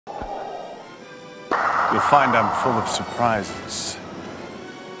You'll find I'm full of surprises.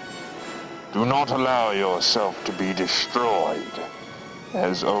 Do not allow yourself to be destroyed,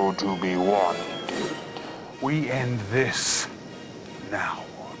 as O2B1 did. We end this now.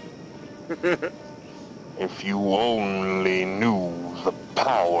 If you only knew the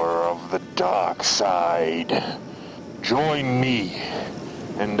power of the dark side. Join me,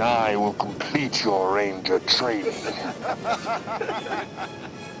 and I will complete your ranger training.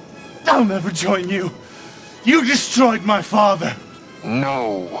 I'll never join you. You destroyed my father.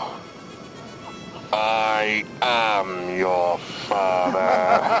 No. I am your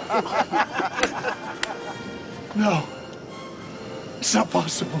father. No. It's not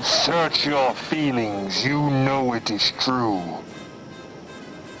possible. Search your feelings. You know it is true.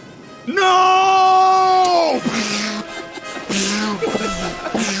 No!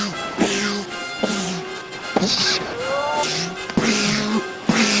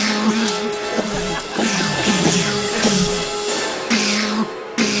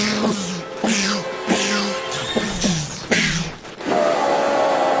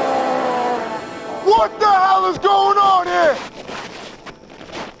 What the hell is going on here?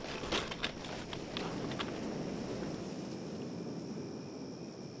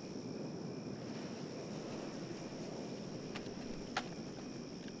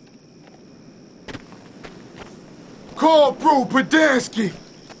 Corporal Podansky!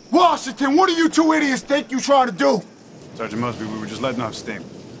 Washington, what do you two idiots think you're trying to do? Sergeant Mosby, we were just letting off steam.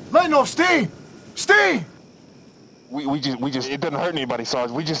 Letting off steam! Steam! We just, it doesn't hurt anybody, Sarge.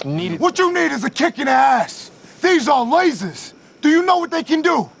 We just need it. What you need is a kick in the ass. These are lasers. Do you know what they can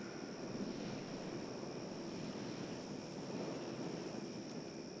do?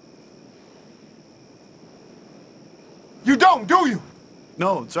 You don't, do you?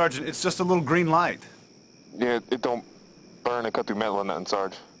 No, Sergeant, it's just a little green light. Yeah, it don't burn and cut through metal or nothing,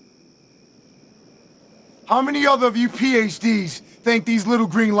 Sarge. How many other of you PhDs think these little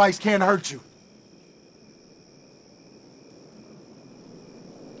green lights can't hurt you?